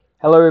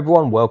Hello,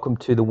 everyone. Welcome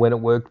to the When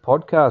It Worked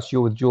podcast.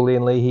 You're with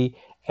Julian Leahy,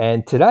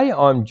 and today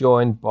I'm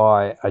joined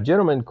by a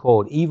gentleman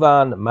called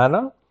Ivan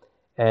Mana.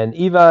 And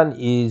Ivan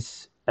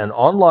is an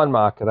online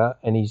marketer,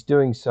 and he's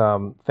doing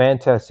some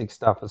fantastic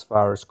stuff as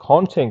far as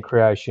content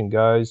creation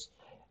goes,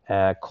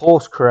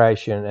 course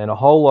creation, and a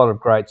whole lot of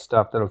great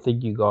stuff that I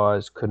think you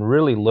guys can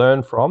really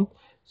learn from.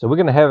 So we're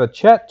going to have a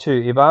chat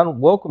to Ivan.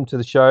 Welcome to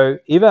the show,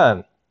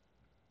 Ivan.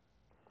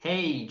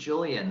 Hey,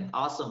 Julian.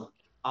 Awesome.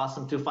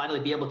 Awesome to finally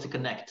be able to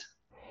connect.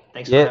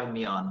 Thanks for Yeah, having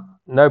me on.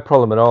 no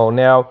problem at all.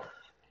 Now,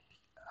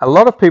 a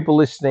lot of people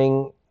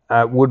listening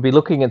would be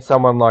looking at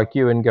someone like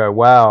you and go,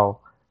 wow,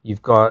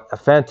 you've got a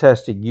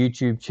fantastic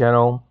YouTube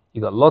channel,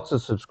 you've got lots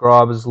of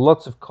subscribers,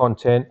 lots of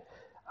content.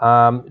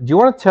 Do you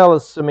want to tell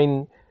us? I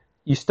mean,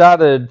 you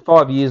started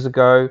 5 years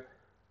ago.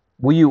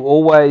 Were you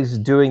always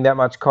doing that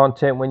much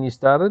content when you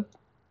started?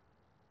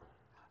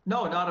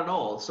 No, not at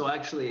all. So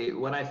actually,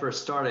 when I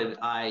first started,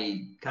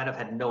 I kind of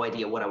had no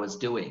idea what I was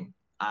doing.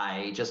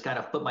 I just kind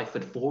of put my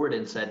foot forward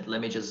and said,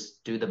 let me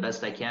just do the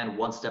best I can,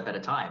 one step at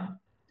a time.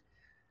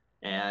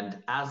 And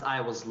as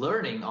I was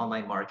learning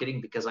online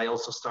marketing, because I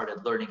also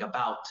started learning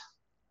about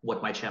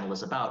what my channel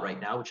is about right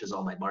now, which is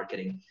online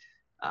marketing,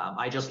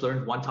 I just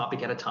learned one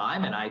topic at a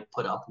time and I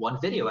put up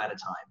one video at a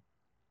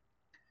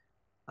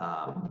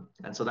time.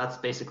 And so that's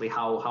basically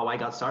how I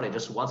got started,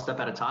 just one step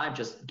at a time,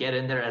 just get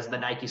in there, as the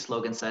Nike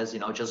slogan says,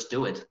 just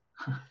do it.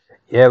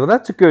 Yeah, well,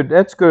 that's good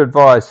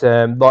advice.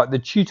 Like the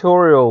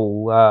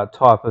tutorial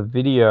type of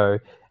video,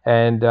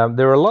 and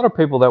there are a lot of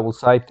people that will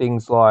say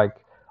things like,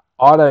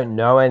 "I don't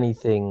know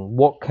anything.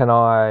 What can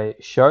I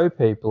show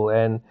people?"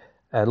 And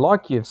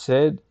like you've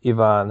said,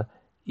 Ivan,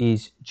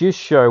 is just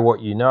show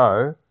what you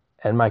know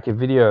and make a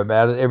video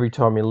about it every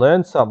time you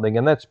learn something,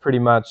 and that's pretty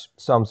much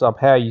sums up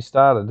how you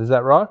started. Is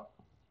that right?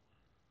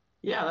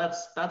 Yeah,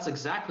 that's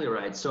exactly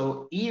right.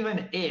 So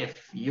even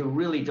if you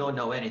really don't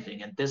know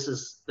anything, and this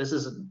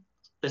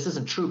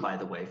isn't true, by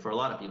the way, for a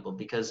lot of people,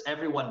 because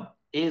everyone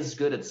is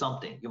good at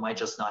something, you might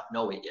just not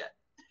know it yet.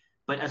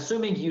 But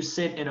assuming you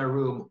sit in a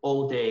room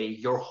all day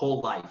your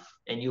whole life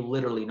and you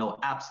literally know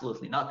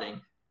absolutely nothing,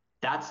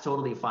 that's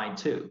totally fine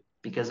too.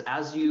 Because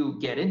as you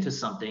get into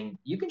something,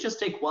 you can just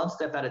take one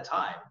step at a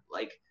time.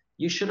 Like,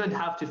 you shouldn't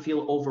have to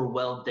feel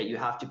overwhelmed that you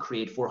have to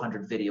create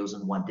 400 videos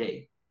in one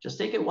day. Just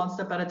take it one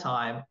step at a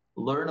time,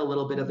 learn a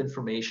little bit of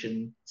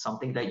information,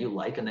 something that you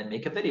like, and then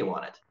make a video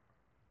on it.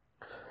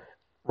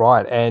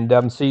 Right,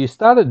 and so you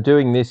started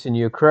doing this and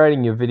you're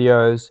creating your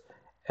videos,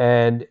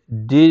 and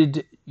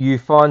did you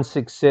find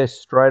success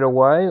straight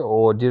away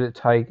or did it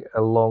take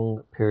a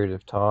long period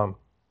of time?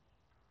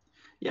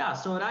 Yeah,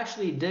 so it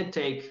actually did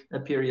take a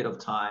period of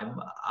time.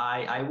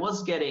 I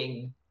was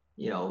getting,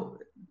 you know,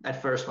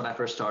 at first when I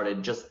first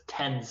started, just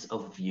tens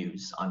of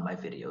views on my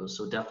videos.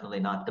 So definitely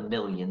not the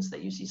millions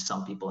that you see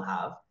some people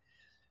have.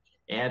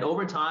 And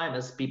over time,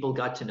 as people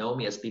got to know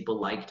me, as people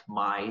liked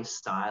my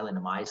style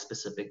and my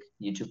specific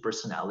YouTube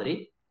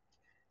personality,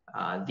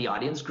 the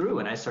audience grew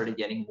and I started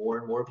getting more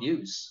and more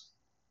views.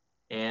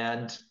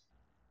 And,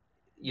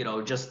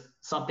 just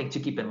something to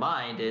keep in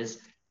mind is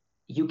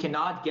you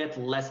cannot get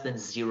less than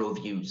zero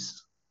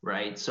views,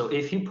 right? So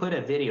if you put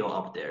a video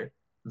up there,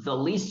 the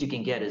least you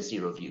can get is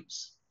zero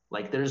views.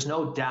 Like, there's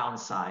no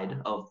downside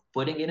of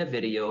putting in a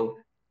video,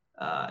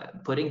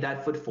 putting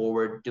that foot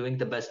forward, doing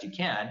the best you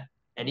can.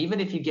 And even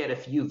if you get a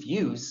few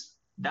views,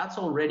 that's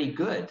already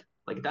good.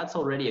 Like, that's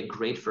already a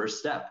great first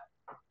step.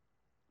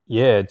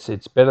 Yeah,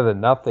 it's better than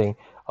nothing.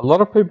 A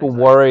lot of people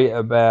Exactly. worry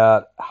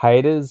about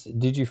haters.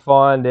 Did you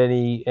find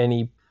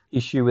any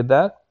issue with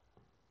that?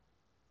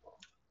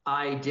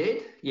 I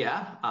did,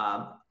 yeah.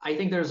 I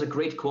think there's a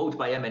great quote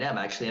by Eminem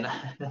actually,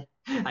 and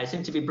I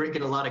seem to be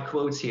bringing a lot of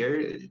quotes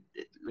here,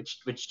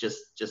 which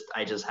just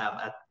I just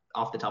have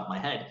off the top of my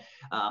head.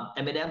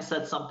 Eminem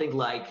said something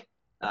like,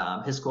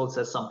 his quote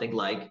says something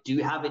like, "Do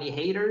you have any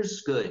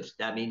haters? Good.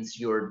 That means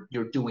you're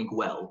doing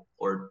well,"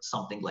 or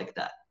something like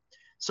that.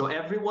 So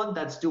everyone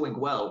that's doing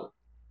well,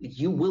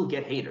 you will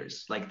get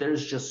haters. Like,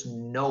 there's just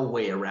no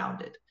way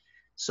around it.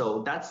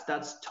 So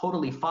that's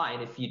totally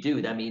fine if you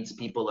do. That means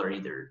people are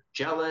either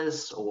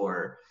jealous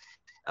or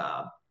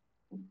uh,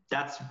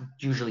 that's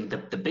usually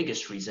the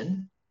biggest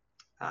reason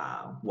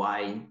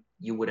why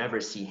you would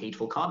ever see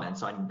hateful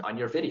comments on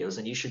your videos,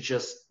 and you should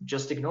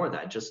just ignore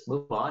that. Just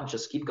move on.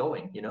 Just keep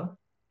going.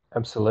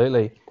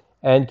 Absolutely.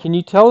 And can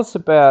you tell us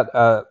about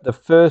the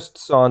first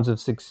signs of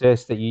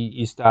success that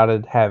you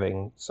started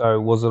having? So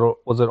was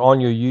it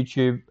on your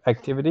YouTube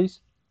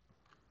activities?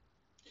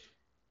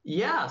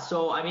 Yeah,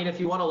 so I mean, if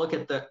you want to look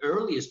at the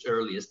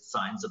earliest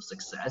signs of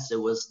success,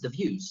 it was the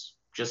views.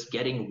 Just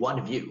getting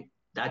one view.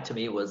 That to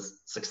me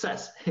was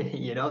success.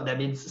 That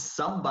means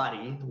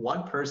somebody,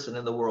 one person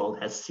in the world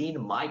has seen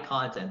my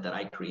content that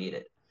I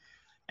created.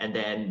 And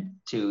then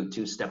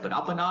to step it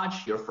up a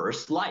notch, your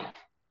first like,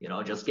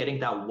 just getting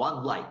that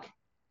one like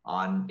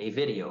on a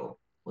video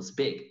was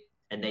big.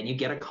 And then you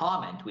get a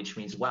comment, which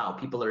means, wow,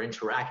 people are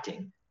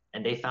interacting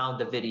and they found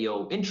the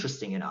video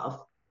interesting enough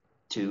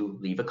to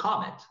leave a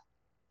comment.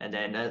 And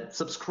then a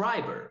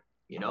subscriber,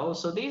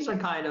 So these are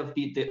kind of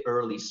the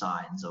early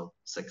signs of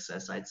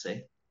success, I'd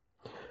say.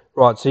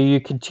 Right, so you're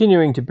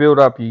continuing to build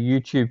up your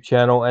YouTube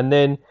channel, and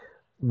then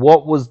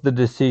what was the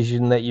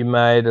decision that you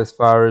made as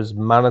far as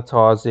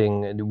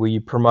monetizing? Were you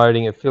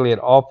promoting affiliate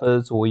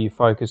offers, or were you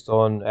focused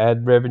on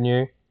ad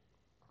revenue?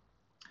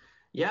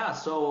 Yeah,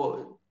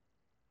 so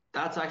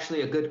that's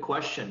actually a good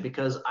question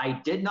because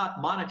I did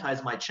not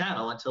monetize my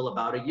channel until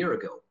about a year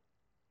ago.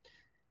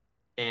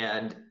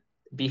 And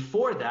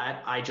before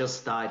that, I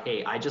just thought,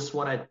 hey, I just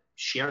want to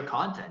share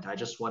content. I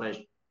just want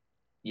to,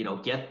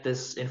 get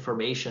this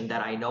information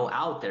that I know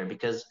out there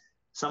because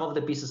some of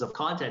the pieces of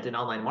content in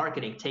online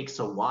marketing takes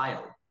a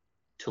while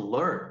to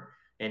learn.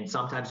 And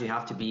sometimes you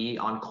have to be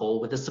on call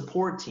with the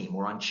support team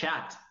or on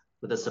chat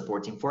with the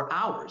support team for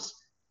hours.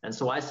 And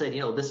so I said,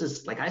 this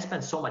is like I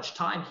spent so much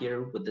time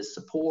here with this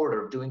support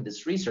or doing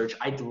this research.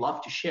 I'd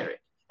love to share it.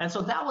 And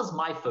so that was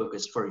my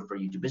focus for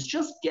YouTube, is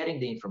just getting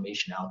the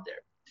information out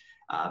there.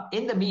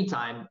 In the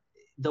meantime,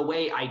 the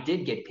way I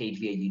did get paid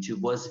via YouTube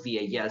was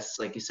via, yes,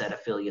 like you said,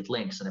 affiliate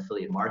links and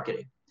affiliate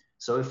marketing.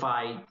 So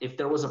if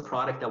there was a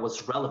product that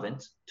was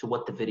relevant to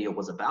what the video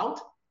was about,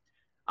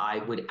 I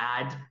would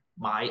add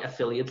my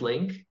affiliate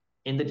link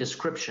in the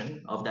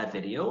description of that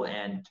video,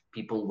 and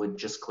people would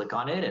just click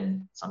on it,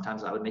 and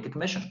sometimes I would make a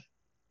commission.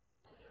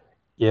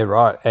 Yeah,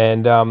 right.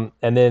 And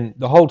then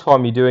the whole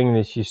time you're doing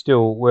this, you're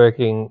still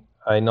working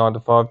a 9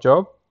 to 5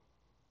 job?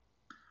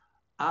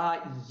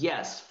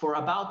 Yes, for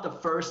about the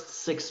first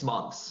 6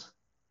 months,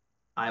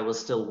 I was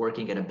still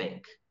working at a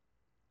bank.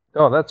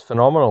 Oh, that's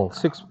phenomenal.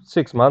 Six Um,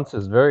 6 months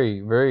is very,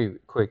 very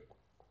quick.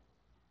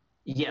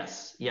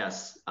 Yes,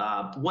 yes.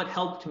 What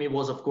helped me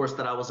was, of course,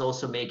 that I was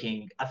also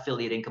making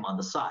affiliate income on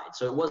the side.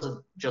 So it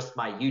wasn't just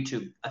my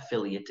YouTube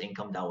affiliate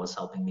income that was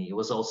helping me. It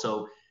was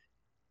also,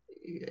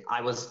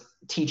 I was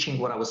teaching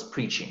what I was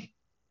preaching,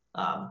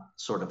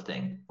 sort of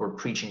thing, or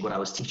preaching what I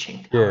was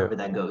teaching, Yeah, however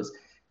that goes. yeah.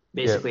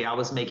 Basically, I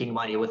was making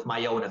money with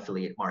my own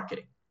affiliate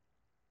marketing.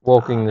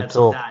 Walking the And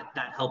so talk.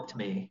 that helped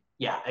me.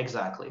 Yeah,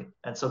 exactly.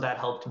 And so that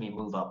helped me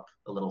move up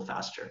a little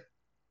faster.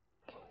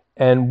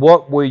 And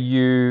what were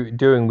you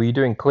doing? Were you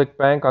doing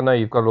ClickBank? I know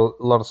you've got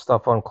a lot of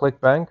stuff on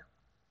ClickBank.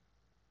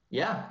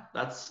 Yeah,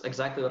 that's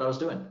exactly what I was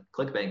doing.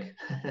 ClickBank.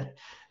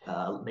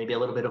 Maybe a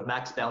little bit of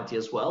Max Bounty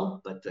as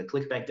well, but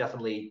ClickBank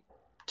definitely,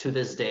 to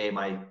this day,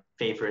 my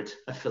favorite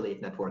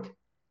affiliate network.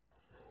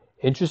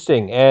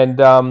 Interesting. And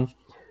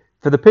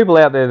for the people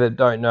out there that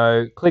don't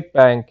know,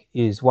 ClickBank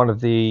is one of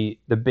the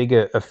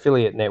bigger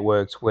affiliate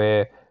networks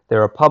where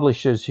there are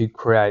publishers who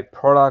create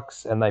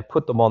products and they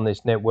put them on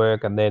this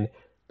network, and then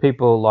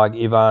people like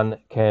Ivan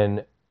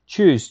can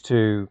choose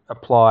to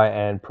apply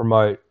and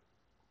promote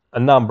a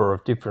number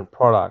of different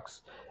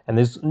products. And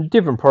there's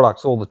different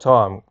products all the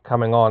time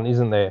coming on,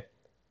 isn't there?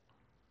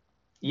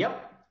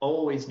 Yep,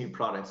 always new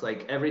products.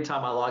 Like every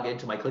time I log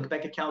into my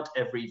ClickBank account,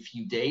 every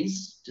few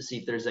days to see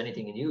if there's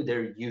anything new,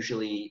 there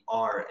usually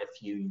are a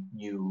few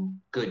new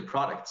good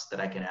products that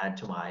I can add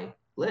to my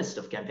list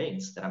of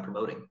campaigns that I'm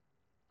promoting.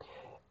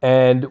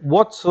 And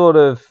what sort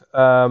of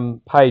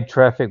paid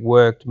traffic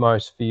worked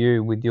most for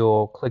you with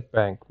your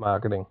ClickBank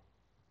marketing?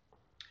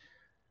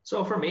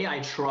 So for me, I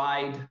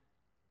tried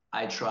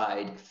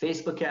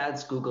Facebook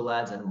ads, Google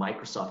ads, and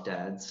Microsoft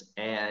ads.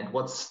 And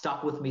what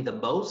stuck with me the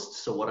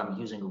most, so what I'm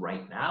using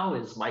right now,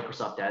 is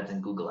Microsoft ads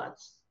and Google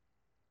ads.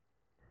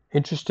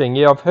 Interesting.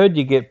 Yeah, I've heard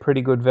you get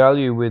pretty good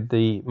value with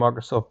the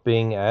Microsoft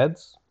Bing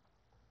ads.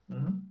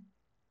 Mhm.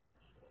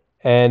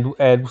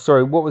 And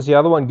sorry, what was the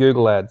other one?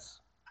 Google ads,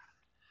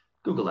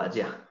 Google ads,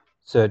 yeah.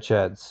 search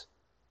ads.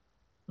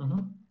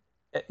 Hmm.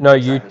 No,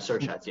 you Exactly,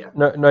 search ads, yeah.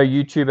 no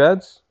YouTube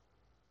ads.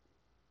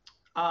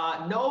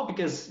 No,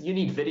 because you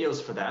need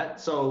videos for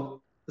that.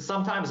 So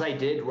sometimes I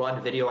did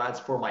run video ads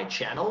for my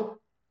channel,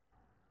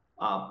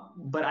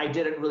 but I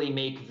didn't really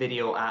make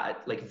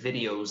like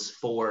videos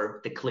for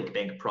the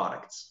ClickBank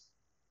products.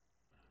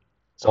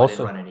 So I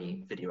didn't Awesome. run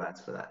any video ads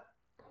for that.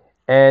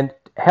 And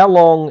how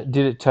long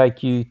did it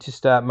take you to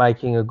start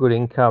making a good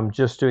income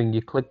just doing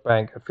your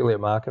ClickBank affiliate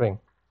marketing?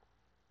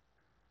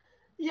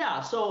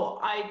 Yeah, so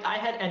I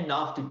had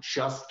enough to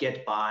just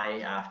get by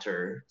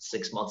after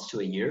 6 months to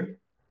a year.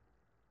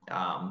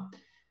 Um,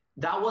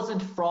 that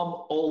wasn't from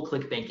all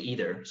ClickBank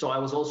either. So I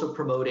was also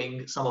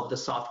promoting some of the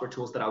software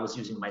tools that I was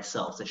using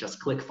myself, such as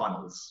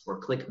ClickFunnels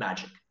or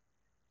ClickMagick.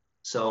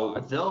 So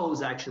Right.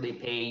 those actually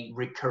pay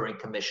recurring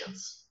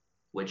commissions,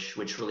 which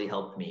really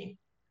helped me,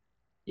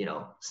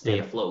 stay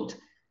Yeah. afloat.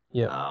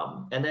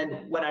 Yeah. And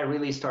then when I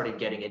really started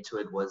getting into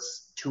it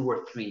was 2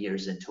 or 3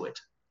 years into it,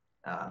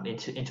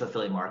 into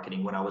affiliate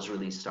marketing, when I was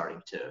really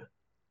starting to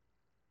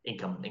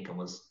income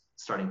was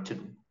starting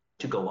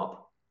to go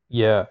up.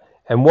 Yeah.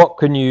 And what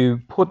can you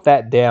put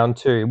that down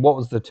to? What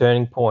was the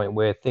turning point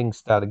where things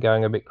started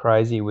going a bit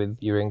crazy with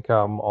your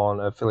income on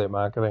affiliate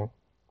marketing?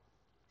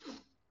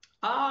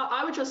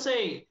 I would just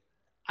say,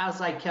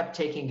 as I kept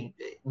taking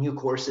new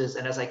courses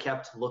and as I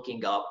kept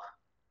looking up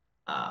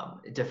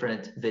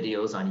different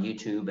videos on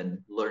YouTube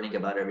and learning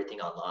about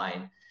everything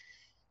online,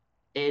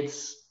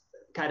 it's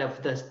kind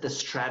of the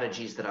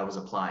strategies that I was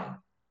applying.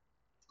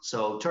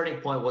 So turning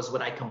point was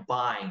when I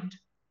combined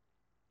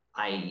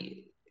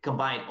I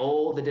combined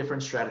all the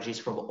different strategies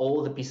from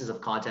all the pieces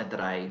of content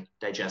that I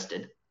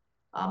digested,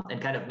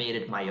 and kind of made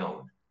it my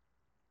own.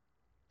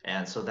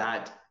 And so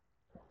that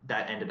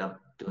ended up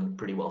doing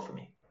pretty well for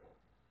me.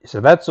 So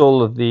that's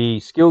all of the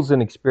skills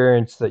and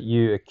experience that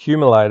you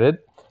accumulated.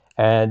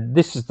 And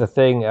this is the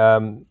thing,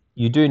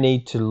 you do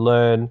need to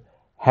learn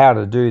how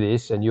to do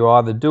this, and you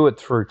either do it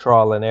through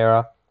trial and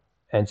error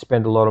and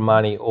spend a lot of Mhm.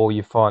 money, or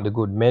you find a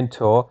good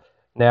mentor.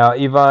 Now,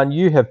 Ivan,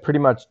 you have pretty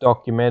much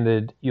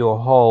documented your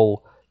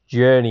whole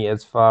journey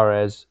as far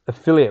as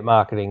affiliate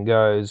marketing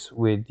goes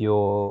with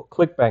your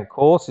ClickBank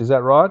course. Is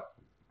that right?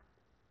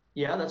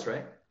 Yeah, that's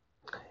right.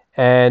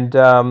 And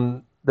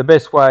the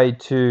best way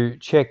to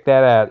check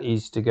that out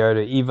is to go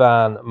to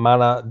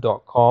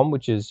ivanmana.com,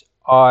 which is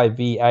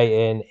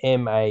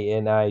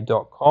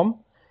ivanmana.com.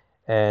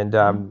 And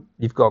Mhm.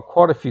 you've got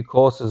quite a few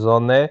courses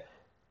on there.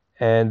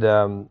 And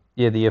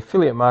yeah, the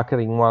affiliate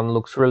marketing one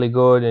looks really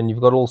good. And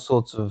you've got all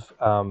sorts of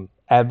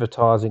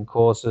advertising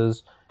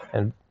courses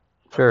and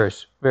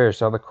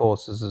various other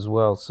courses as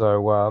well.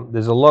 So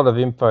there's a lot of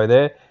info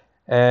there,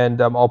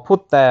 and I'll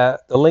put the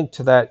link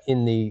to that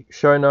in the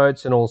show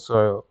notes, and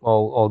also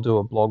I'll do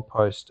a blog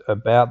post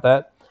about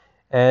that.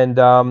 And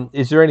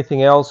is there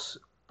anything else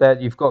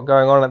that you've got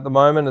going on at the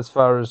moment as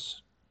far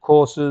as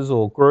courses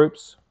or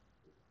groups?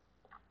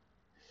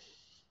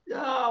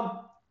 Um,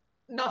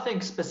 Nothing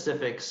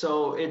specific.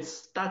 So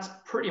that's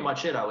pretty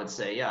much it, I would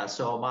say. Yeah.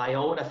 So my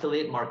own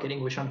affiliate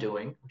marketing, which I'm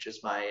doing, which is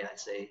I'd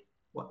say,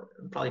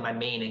 probably my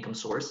main income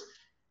source,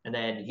 and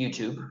then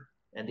YouTube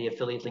and the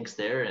affiliate links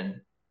there,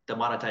 and the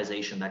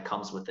monetization that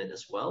comes with it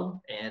as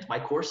well, and my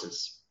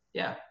courses.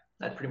 Yeah,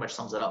 that pretty much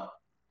sums it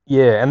up.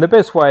 Yeah, and the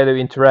best way to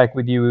interact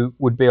with you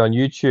would be on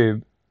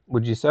YouTube,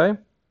 would you say?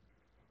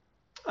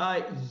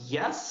 Uh,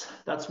 yes,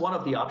 that's one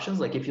of the options.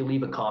 Like if you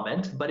leave a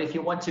comment, but if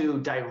you want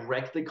to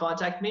directly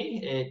contact me,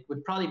 it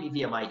would probably be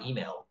via my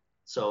email.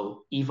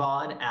 So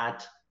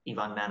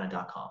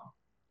Ivan@ivanmana.com.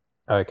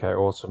 Okay,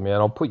 awesome. Yeah,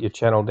 and I'll put your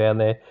channel down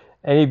there.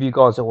 Any of you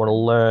guys that want to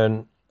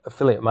learn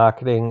affiliate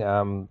marketing,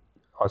 I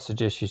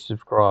suggest you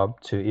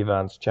subscribe to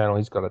Ivan's channel.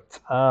 He's got a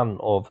ton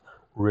of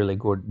really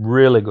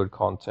good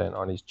content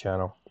on his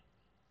channel.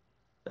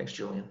 Thanks,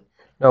 Julian.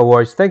 No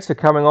worries. Thanks for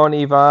coming on,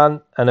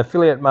 Ivan, an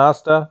affiliate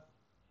master.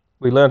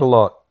 We learned a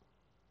lot.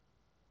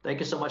 Thank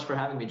you so much for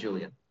having me,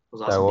 Julian. It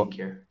was awesome being No,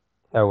 here.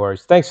 no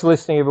worries. Thanks for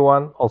listening,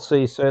 everyone. I'll see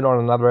you soon on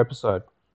another episode.